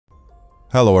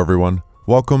Hello everyone,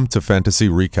 welcome to Fantasy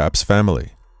Recaps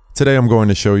Family. Today I'm going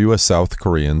to show you a South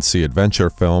Korean sea adventure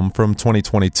film from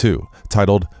 2022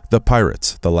 titled The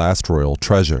Pirates, The Last Royal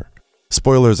Treasure.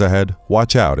 Spoilers ahead,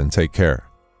 watch out and take care.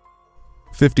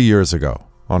 50 years ago,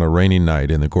 on a rainy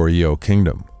night in the Goryeo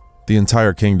Kingdom, the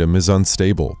entire kingdom is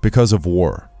unstable because of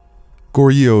war.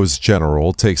 Goryeo's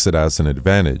general takes it as an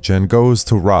advantage and goes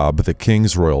to rob the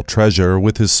king's royal treasure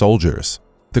with his soldiers.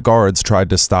 The guards tried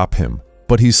to stop him,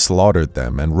 but he slaughtered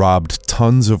them and robbed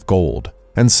tons of gold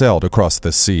and sailed across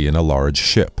the sea in a large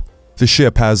ship. The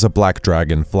ship has a black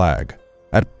dragon flag.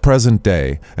 At present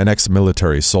day, an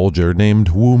ex-military soldier named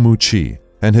Woo Mu-chi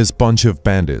and his bunch of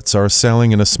bandits are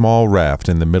sailing in a small raft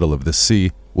in the middle of the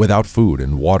sea without food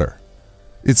and water.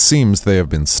 It seems they have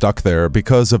been stuck there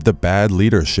because of the bad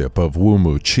leadership of Woo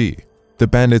Mu-chi. The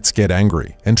bandits get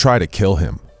angry and try to kill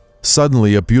him.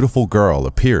 Suddenly, a beautiful girl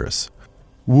appears.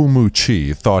 Woo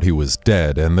Mu-chi thought he was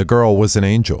dead and the girl was an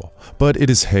angel, but it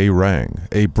is Hae-rang,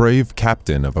 a brave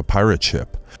captain of a pirate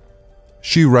ship.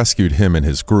 She rescued him and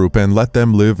his group and let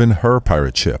them live in her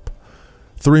pirate ship.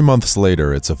 3 months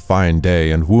later, it's a fine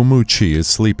day and Woo Mu-chi is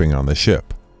sleeping on the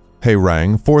ship.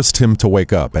 Hae-rang forced him to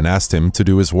wake up and asked him to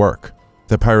do his work.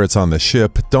 The pirates on the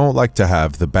ship don't like to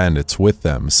have the bandits with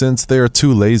them since they are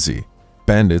too lazy.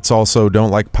 Bandits also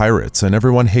don't like pirates and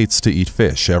everyone hates to eat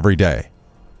fish every day.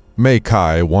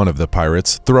 Mei-kai, one of the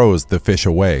pirates, throws the fish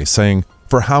away, saying,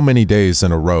 "For how many days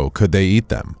in a row could they eat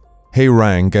them?"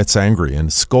 Hae-rang gets angry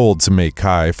and scolds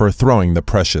Mei-kai for throwing the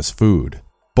precious food.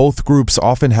 Both groups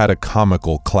often had a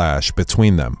comical clash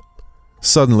between them.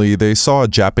 Suddenly, they saw a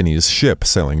Japanese ship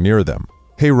sailing near them.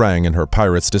 Hae-rang and her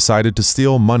pirates decided to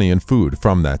steal money and food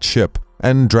from that ship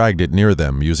and dragged it near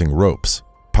them using ropes.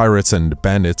 Pirates and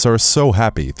bandits are so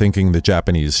happy thinking the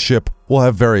Japanese ship will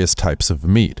have various types of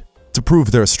meat. To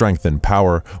prove their strength and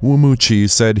power, Woo Mu-chi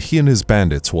said he and his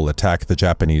bandits will attack the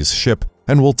Japanese ship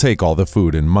and will take all the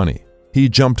food and money. He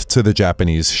jumped to the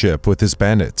Japanese ship with his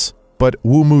bandits, but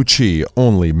Woo Mu-chi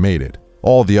only made it.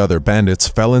 All the other bandits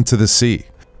fell into the sea.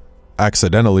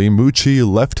 Accidentally, Mu-chi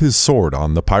left his sword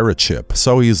on the pirate ship,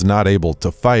 so he is not able to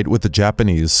fight with the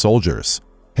Japanese soldiers.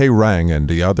 Hae-rang and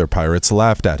the other pirates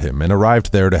laughed at him and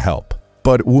arrived there to help.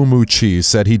 But Woo Mu-chi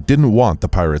said he didn't want the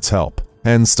pirates' help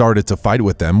and started to fight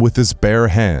with them with his bare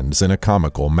hands in a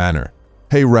comical manner.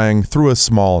 Hae-rang threw a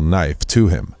small knife to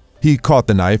him. He caught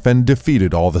the knife and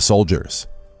defeated all the soldiers.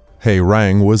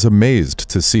 Hae-rang was amazed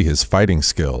to see his fighting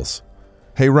skills.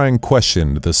 Hae-rang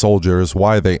questioned the soldiers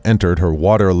why they entered her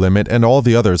water limit and all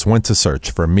the others went to search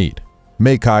for meat.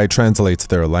 Mei-kai translates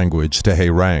their language to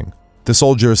Hae-rang. The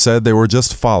soldiers said they were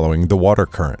just following the water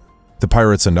current. The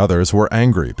pirates and others were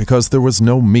angry because there was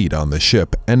no meat on the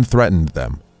ship and threatened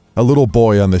them. A little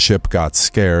boy on the ship got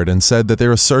scared and said that they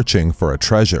were searching for a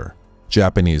treasure.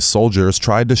 Japanese soldiers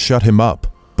tried to shut him up,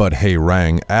 but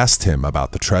Hae-rang asked him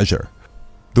about the treasure.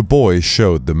 The boy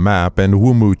showed the map and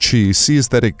Woo Mu-chi sees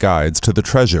that it guides to the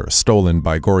treasure stolen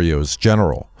by Goryeo's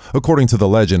general. According to the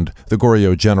legend, the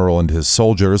Goryeo general and his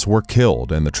soldiers were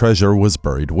killed and the treasure was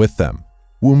buried with them.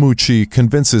 Woo Mu-chi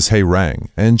convinces Hae-rang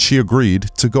and she agreed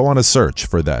to go on a search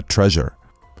for that treasure.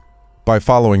 By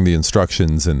following the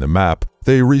instructions in the map,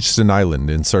 they reached an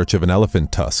island in search of an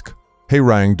elephant tusk.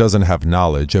 Hae-rang doesn't have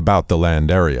knowledge about the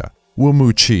land area. Woo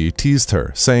Mu-chi teased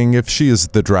her, saying if she is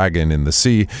the dragon in the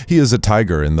sea, he is a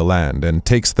tiger in the land, and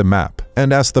takes the map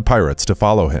and asks the pirates to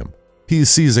follow him. He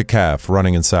sees a calf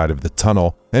running inside of the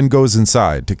tunnel and goes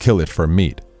inside to kill it for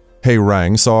meat.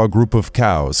 Hae-rang saw a group of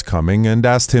cows coming and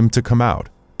asked him to come out,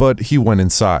 but he went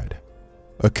inside.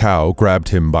 A cow grabbed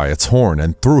him by its horn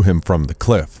and threw him from the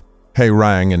cliff.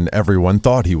 Hae-rang and everyone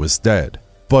thought he was dead,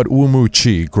 but Woo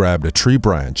Mu-chi grabbed a tree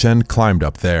branch and climbed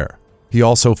up there. He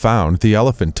also found the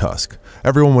elephant tusk.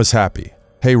 Everyone was happy.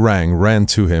 Hae-rang ran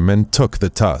to him and took the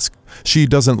tusk. She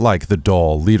doesn't like the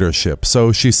dull leadership,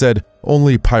 so she said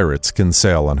only pirates can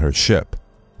sail on her ship.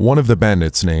 One of the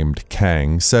bandits named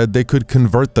Kang said they could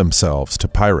convert themselves to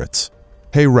pirates.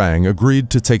 Hae-rang agreed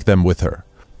to take them with her.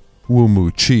 Woo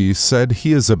Mu-chi said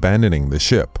he is abandoning the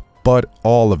ship, but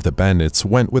all of the bandits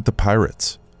went with the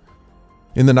pirates.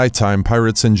 In the nighttime,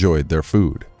 pirates enjoyed their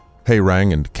food.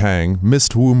 Hae-rang and Kang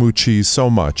missed Woo Mu-chi so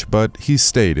much, but he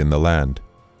stayed in the land.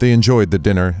 They enjoyed the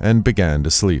dinner and began to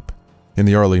sleep. In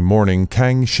the early morning,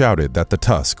 Kang shouted that the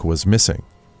tusk was missing.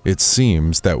 It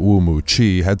seems that Woo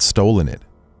Mu-chi had stolen it.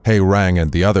 Hae-rang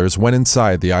and the others went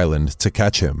inside the island to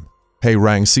catch him.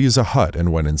 Hae-rang sees a hut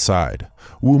and went inside.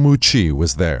 Woo Mu-chi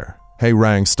was there.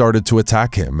 Hae-rang started to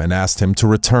attack him and asked him to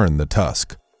return the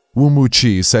tusk. Woo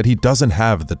Mu-chi said he doesn't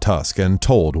have the tusk and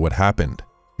told what happened.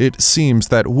 It seems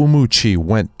that Woo Mu-chi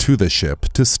went to the ship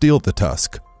to steal the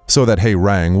tusk. so that He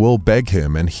Rang will beg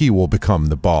him and he will become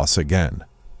the boss again.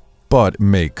 But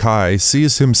Mei Kai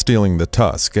sees him stealing the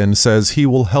tusk and says he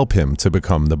will help him to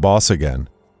become the boss again.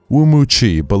 Wu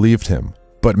Muqi believed him,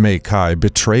 but Mei Kai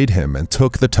betrayed him and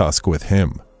took the tusk with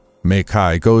him. Mei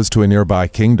Kai goes to a nearby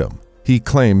kingdom. He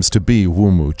claims to be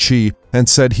Wu Muqi and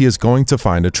said he is going to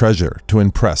find a treasure to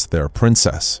impress their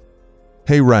princess.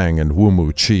 He Rang and Wu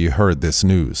Muqi heard this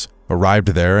news, arrived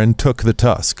there and took the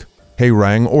tusk. He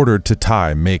Rang ordered to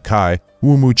tie Mei Kai,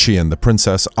 Wu Muqi and the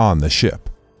princess on the ship.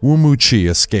 Wu Muqi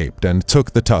escaped and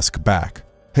took the tusk back.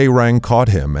 He Rang caught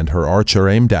him and her archer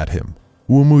aimed at him.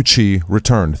 Wu Muqi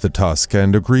returned the tusk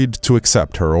and agreed to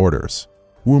accept her orders.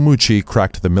 Wu Muqi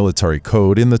cracked the military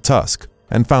code in the tusk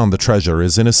and found the treasure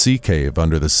is in a sea cave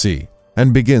under the sea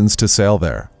and begins to sail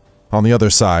there. On the other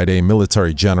side, a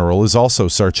military general is also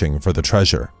searching for the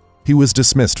treasure. He was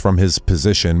dismissed from his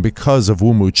position because of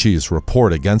Wu Muqi's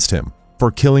report against him for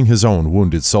killing his own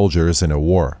wounded soldiers in a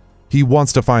war. He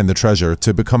wants to find the treasure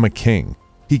to become a king.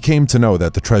 He came to know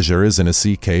that the treasure is in a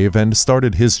sea cave and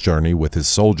started his journey with his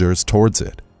soldiers towards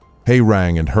it. He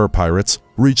Rang and her pirates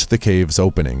reached the cave's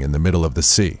opening in the middle of the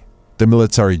sea. The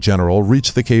military general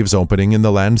reached the cave's opening in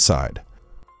the land side.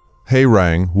 He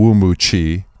Rang, Wu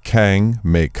Muqi, Kang,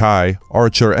 Mei Kai,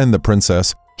 Archer, and the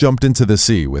princess jumped into the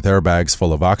sea with airbags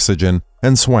full of oxygen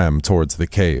and swam towards the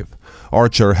cave.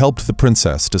 Archer helped the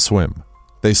princess to swim.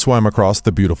 They swam across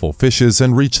the beautiful fishes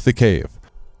and reached the cave.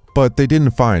 But they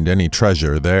didn't find any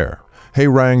treasure there. He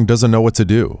Rang doesn't know what to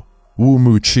do. Wu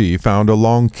Muqi found a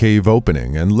long cave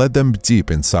opening and led them deep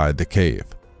inside the cave.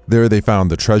 There they found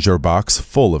the treasure box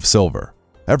full of silver.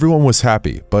 Everyone was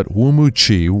happy, but Wu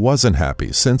Muqi wasn't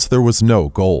happy since there was no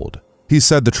gold. He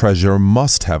said the treasure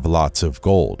must have lots of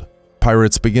gold.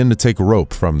 Pirates began to take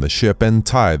rope from the ship and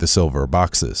tie the silver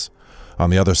boxes. On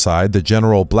the other side, the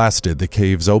general blasted the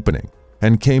cave's opening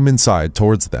and came inside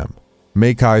towards them.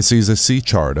 Mei Kai sees a sea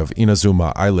chart of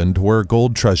Inazuma Island where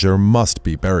gold treasure must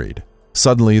be buried.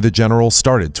 Suddenly, the general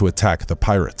started to attack the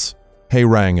pirates. He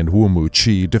Rang and Wu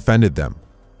Muqi defended them.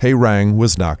 He Rang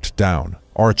was knocked down.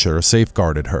 Archer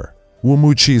safeguarded her. Wu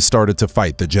Muqi started to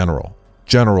fight the general.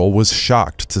 General was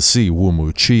shocked to see Wu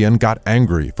Muqi and got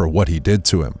angry for what he did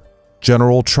to him.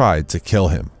 General tried to kill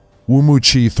him. Wu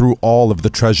Muqi threw all of the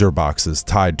treasure boxes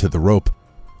tied to the rope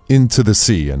into the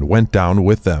sea and went down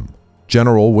with them.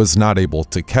 General was not able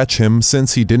to catch him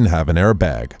since he didn't have an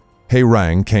airbag. He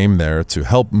Rang came there to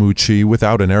help Muqi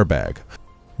without an airbag.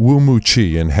 Wu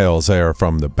Muqi inhales air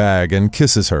from the bag and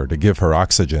kisses her to give her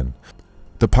oxygen.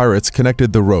 The pirates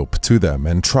connected the rope to them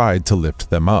and tried to lift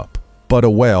them up, but a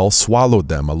whale swallowed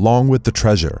them along with the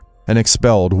treasure and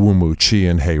expelled Wu Muqi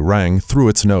and He Rang through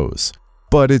its nose.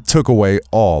 But it took away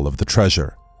all of the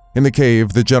treasure. In the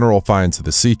cave, the general finds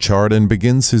the sea chart and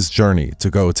begins his journey to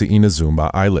go to Inazuma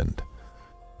Island.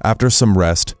 After some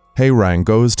rest, He Rang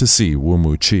goes to see Wu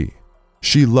Muqi.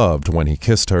 She loved when he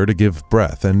kissed her to give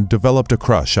breath and developed a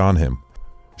crush on him.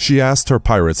 She asked her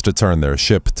pirates to turn their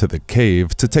ship to the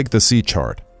cave to take the sea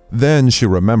chart. Then she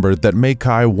remembered that Mei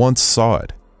Kai once saw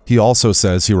it. He also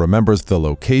says he remembers the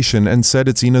location and said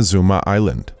it's Inazuma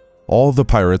Island. All the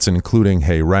pirates, including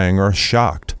He Rang, are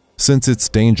shocked since it's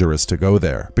dangerous to go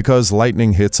there because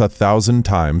lightning hits 1,000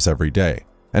 times every day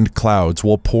and clouds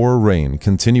will pour rain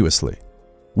continuously.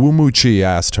 Wu Muqi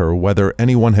asked her whether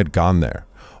anyone had gone there.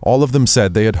 All of them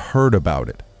said they had heard about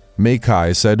it. Mei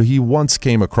Kai said he once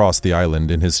came across the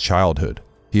island in his childhood.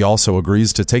 He also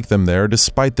agrees to take them there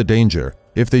despite the danger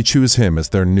if they choose him as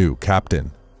their new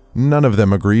captain. None of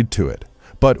them agreed to it,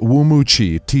 but Wu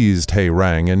Muqi teased He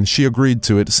Rang and she agreed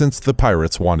to it since the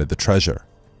pirates wanted the treasure.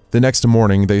 The next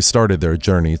morning they started their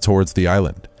journey towards the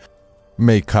island.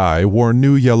 Mei Kai wore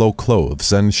new yellow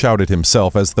clothes and shouted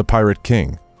himself as the pirate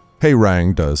king. He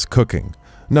Rang does cooking.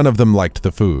 None of them liked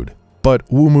the food, but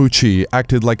Wu Muqi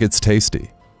acted like it's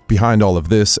tasty. Behind all of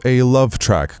this, a love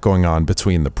track going on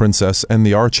between the princess and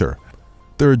the archer.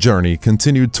 Their journey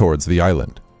continued towards the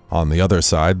island. On the other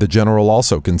side, the general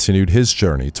also continued his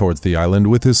journey towards the island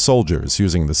with his soldiers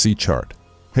using the sea chart.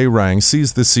 He Rang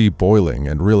sees the sea boiling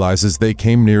and realizes they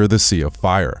came near the Sea of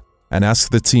Fire and asks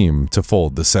the team to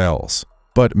fold the sails.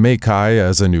 But Mei Kai,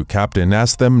 as a new captain,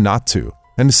 asked them not to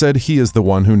and said he is the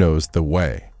one who knows the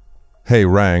way. He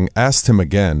Rang asked him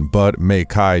again, but Mei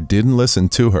Kai didn't listen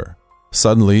to her.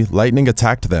 Suddenly, lightning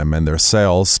attacked them and their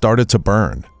sails started to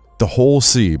burn. The whole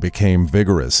sea became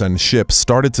vigorous and ships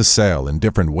started to sail in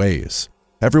different ways.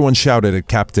 Everyone shouted at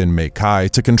Captain Mei Kai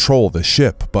to control the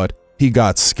ship, but he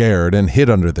got scared and hid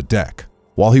under the deck.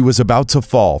 While he was about to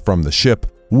fall from the ship,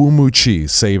 Wu Muqi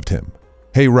saved him.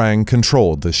 He Rang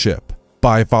controlled the ship.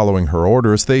 By following her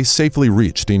orders, they safely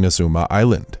reached Inazuma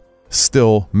Island.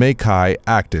 Still, Meikai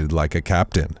acted like a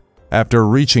captain. After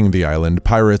reaching the island,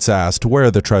 pirates asked where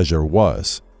the treasure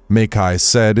was. Meikai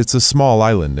said it's a small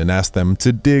island and asked them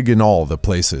to dig in all the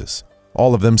places.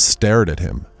 All of them stared at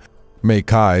him.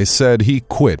 Meikai said he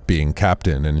quit being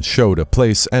captain and showed a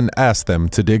place and asked them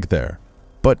to dig there.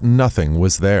 But nothing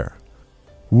was there.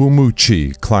 Wu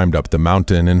Mu-Chi climbed up the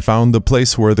mountain and found the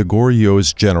place where the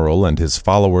Goryeu's general and his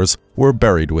followers were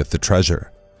buried with the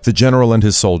treasure. The general and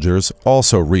his soldiers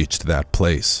also reached that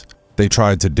place. They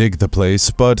tried to dig the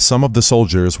place, but some of the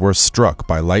soldiers were struck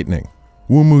by lightning.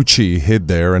 Wu Mu-Chi hid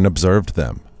there and observed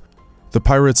them. The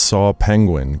pirates saw a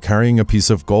penguin carrying a piece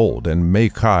of gold, and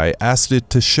Meikai asked it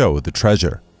to show the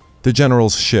treasure. The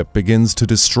general's ship begins to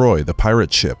destroy the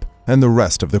pirate ship and the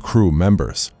rest of the crew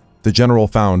members. The general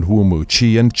found Wu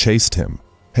Mu-Chi and chased him.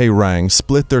 Hei Rang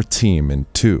split their team in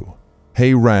two.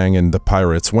 Hei Rang and the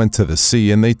pirates went to the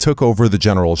sea and they took over the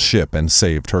general's ship and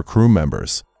saved her crew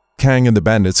members. Kang and the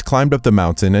bandits climbed up the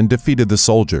mountain and defeated the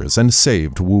soldiers and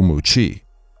saved Wu Mu-Chi.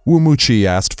 Wu Mu-Chi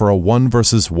asked for a 1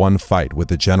 versus 1 fight with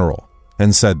the general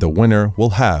and said the winner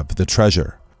will have the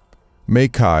treasure.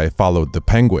 Meikai followed the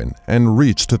penguin and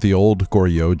reached the old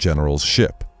Goryeo general's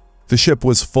ship. The ship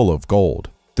was full of gold.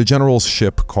 The general's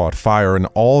ship caught fire and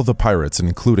all the pirates,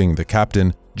 including the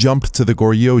captain, jumped to the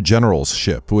Goryeo general's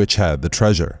ship, which had the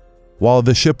treasure. While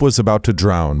the ship was about to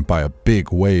drown by a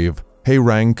big wave, Hei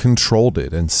Rang controlled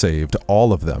it and saved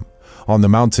all of them. On the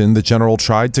mountain, the general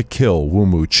tried to kill Wu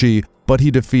Mu-Chi, but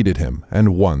he defeated him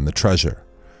and won the treasure.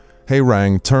 Hei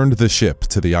Rang turned the ship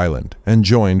to the island and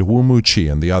joined Wu Mu-Chi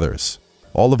and the others.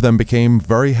 All of them became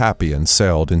very happy and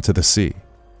sailed into the sea.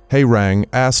 Hei Rang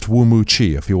asked Wu Mu-Chi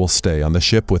if he will stay on the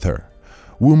ship with her.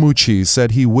 Wu Mu-Chi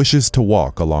said he wishes to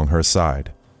walk along her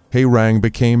side. Hei Rang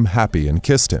became happy and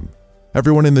kissed him.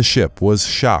 Everyone in the ship was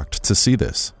shocked to see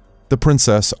this. The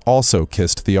princess also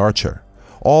kissed the archer.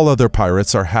 All other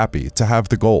pirates are happy to have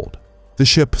the gold. The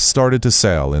ship started to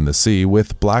sail in the sea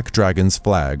with Black Dragon's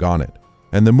flag on it,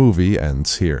 and the movie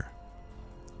ends here.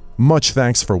 Much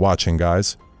thanks for watching,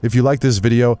 guys. If you like this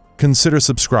video, consider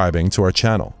subscribing to our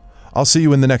channel. I'll see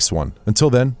you in the next one. Until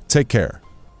then, take care.